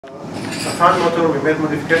a fan motor, we made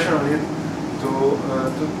modification on it to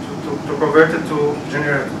convert it to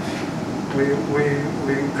generator. We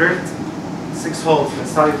drilled 6 holes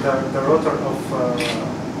inside the rotor of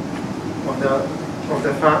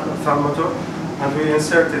the fan motor, and we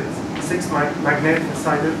inserted 6 magnets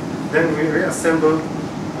inside it. Then we reassembled,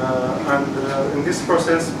 and in this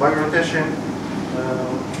process, by rotation,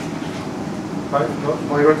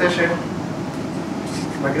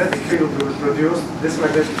 magnetic field will produce. This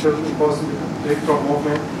magnetic field will cause electron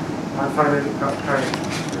movement, and finally current.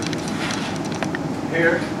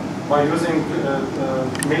 Here, by using the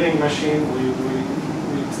milling machine, we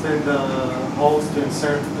extend the holes to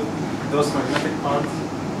insert those magnetic parts,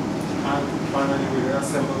 and finally we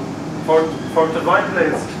reassemble. For turbine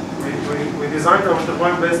blades, we designed our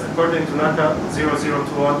turbine blades according to NACA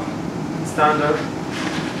 0021 standard.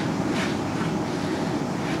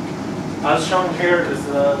 As shown here is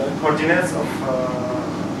the coordinates of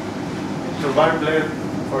turbine blade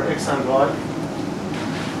for X and Y.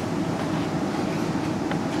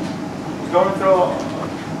 Going through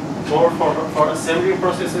more for assembly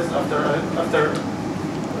processes after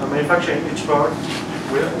manufacturing each part,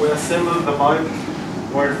 we assemble the pipe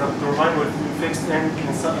where the turbine will be fixed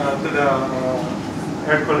to the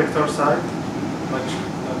air collector side, like here.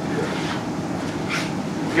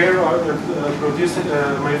 Here are producing,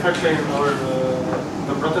 manufacturing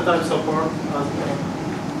the prototype support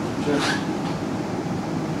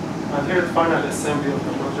and here the final assembly of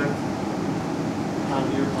the project,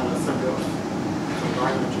 and here final assembly of the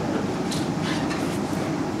turbine generator.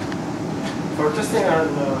 For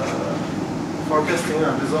testing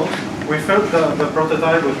and results, we filled the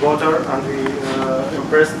prototype with water, and we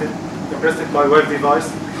impressed it by wave device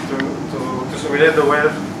to simulate the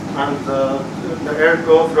wave, and the air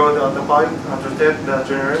go through the pipe and rotate the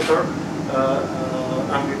generator,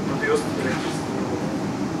 and we produced electricity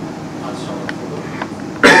as shown.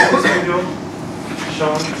 This video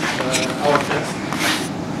shows our test.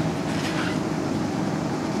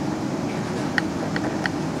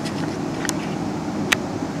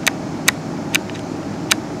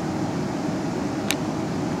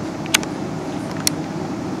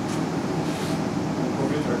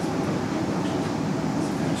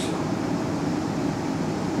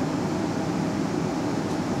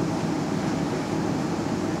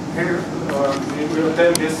 Here we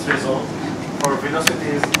obtain this result. For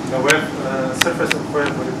velocities, the wave surface of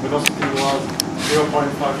wave velocity was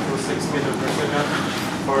 0.526 meters per second.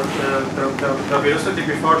 For the velocity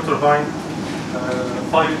before turbine,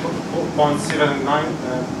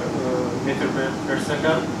 5.79 meters per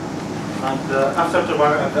second. And after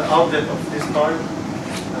turbine, at the outlet of this part,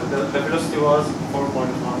 the velocity was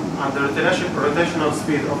 4.1. And the rotational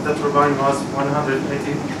speed of the turbine was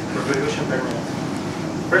 180 revolution per minute.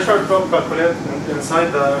 Pressure drop calculated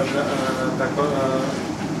inside the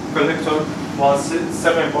collector was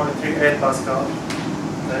 7.38 Pascal.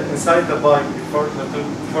 Inside the pipe before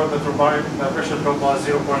the turbine, the pressure drop was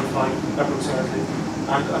 0.5 approximately.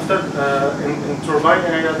 And after in turbine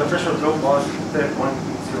area, the pressure drop was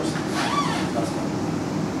 10.06 Pascal.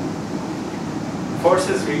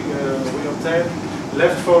 Forces we obtained.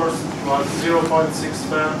 Left force was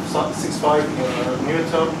 0.65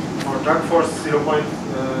 Newton. For drag force 0.035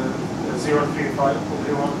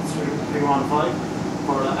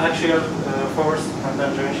 for the axial force and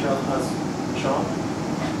tangential as shown.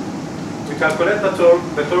 We calculate the torque.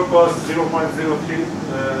 The torque was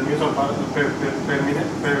 0.03 Newton per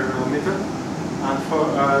meter, and for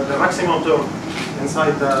the maximum torque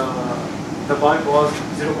inside the pipe was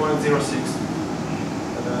 0.06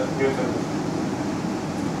 Newton.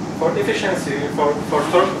 For efficiency, for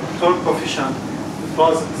torque coefficient, it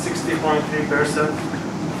was 60.3%.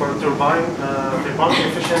 For turbine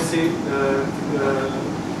efficiency,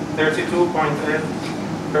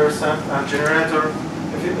 32.8%, and generator,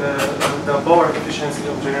 the power efficiency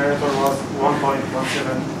of generator was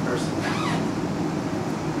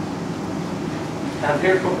 1.17%. And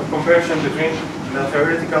here comparison between the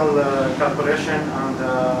theoretical calculation and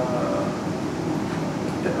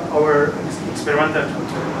our experimental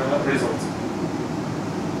results.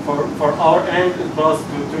 For our aim, it was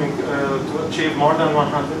to achieve more than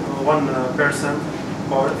 1%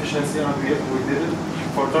 power efficiency, and we did it.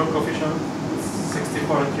 For torque coefficient,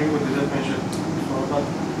 60.3, we didn't mention before, but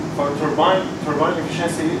for turbine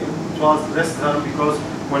efficiency, it was less than, because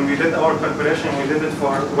when we did our calculation, we did it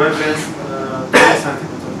for wavelength 20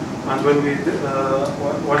 centimeters, and when we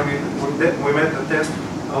made the test,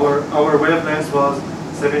 our wavelength was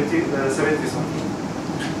 70 something.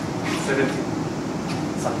 70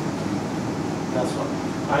 something. That's one.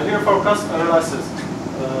 And here for cost analysis,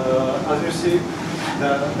 as you see,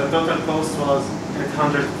 the total cost was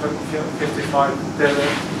 855 tele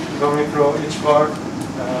going through each part.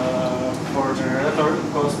 For generator,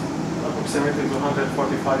 it cost approximately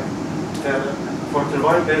 245 tele. For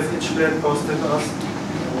turbine base, each blade costed us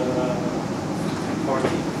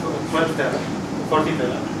 40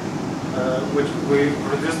 tele, which we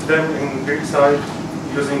produced them in Greek side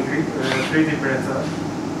using 3D printer.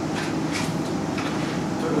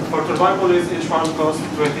 For turbine pulleys, each one cost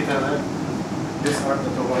 20 tele. These are the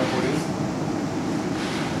turbine pulleys.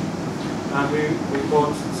 And we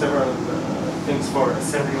bought several things for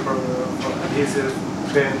assembly, for adhesive,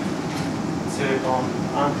 paint, silicone,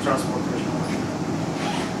 and transportation.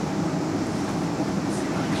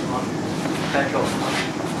 Thank you.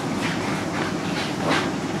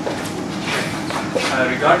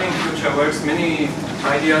 Regarding future works, many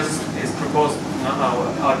ideas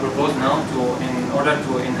are proposed now in order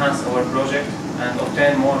to enhance our project and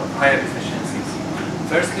obtain higher efficiencies.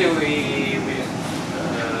 Firstly, we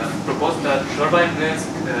propose that turbine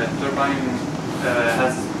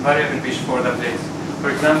has variable pitch for the blades. For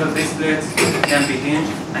example, these blades can be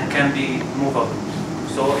hinged and can be movable,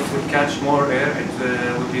 so it will catch more air. It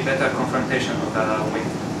will be better confrontation of the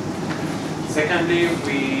wind. Secondly,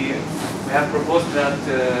 we have proposed that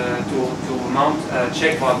to mount a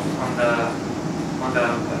check valve on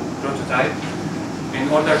the prototype in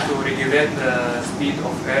order to regulate the speed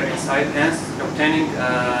of air inside, hence obtaining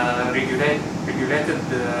regulated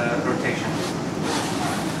rotation.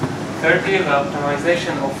 Thirdly, the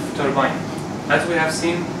optimization of turbine. As we have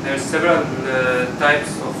seen, there are several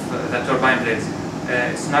types of the turbine blades.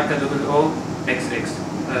 It's NACA OO XX.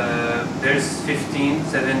 There's 15,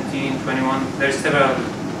 17, 21. There's several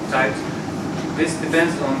types. This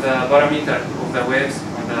depends on the parameter of the waves,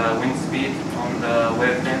 on the wind speed, on the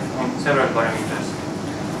wavelength, on several parameters.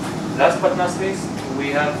 Last but not least,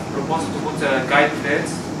 we have proposed to put guide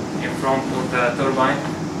blades in front of the turbine,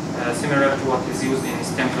 similar to what is used in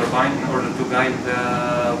steam turbine, in order to guide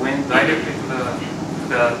the wind directly to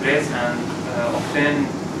the blades and obtain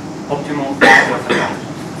optimal performance.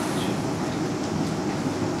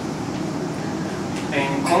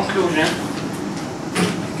 In conclusion,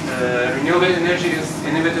 renewable energy is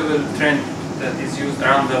an inevitable trend that is used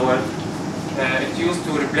around the world. It used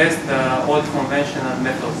to replace the old conventional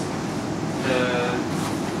methods.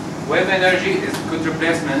 Wave energy is a good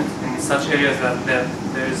replacement in such areas that there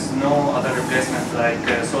is no other replacement, like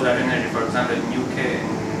solar energy. For example, in UK,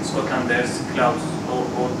 in Scotland, there's clouds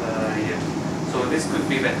all the year. So this could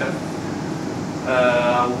be better.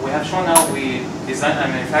 We have shown how we designed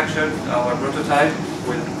and manufactured our prototype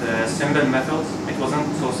with simple methods. It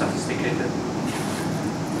wasn't so sophisticated.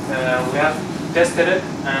 We have tested it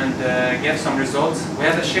and gave some results. We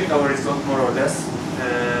have shipped our result more or less.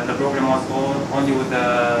 The program was only with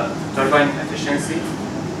the turbine efficiency,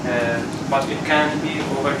 but it can be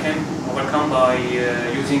overcome by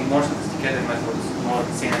using more sophisticated methods, more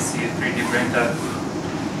CNC, 3D printer.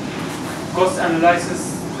 Cost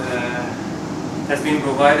analysis has been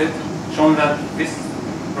provided, shown that this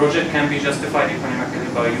project can be justified economically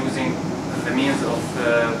by using the means of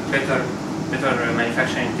better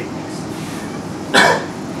manufacturing techniques.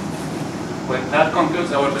 Well, that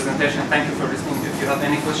concludes our presentation. Thank you for listening. If you have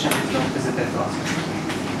any questions, please don't hesitate to ask.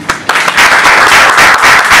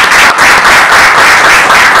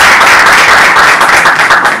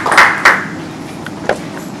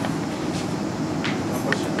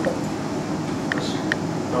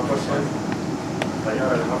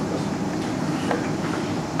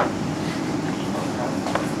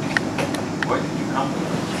 Why did you come?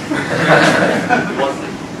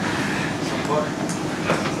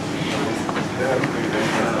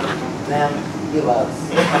 Ma'am, give us.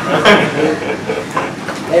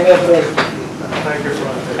 Have a break. Thank you for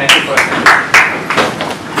Thank you for attending.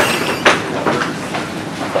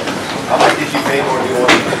 How much did you pay for the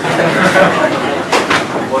order?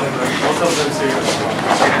 most of them serious.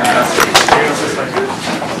 Serious is like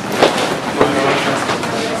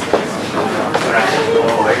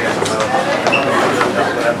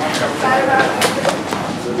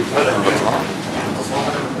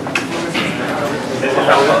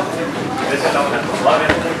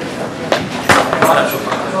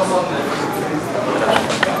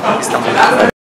Estamos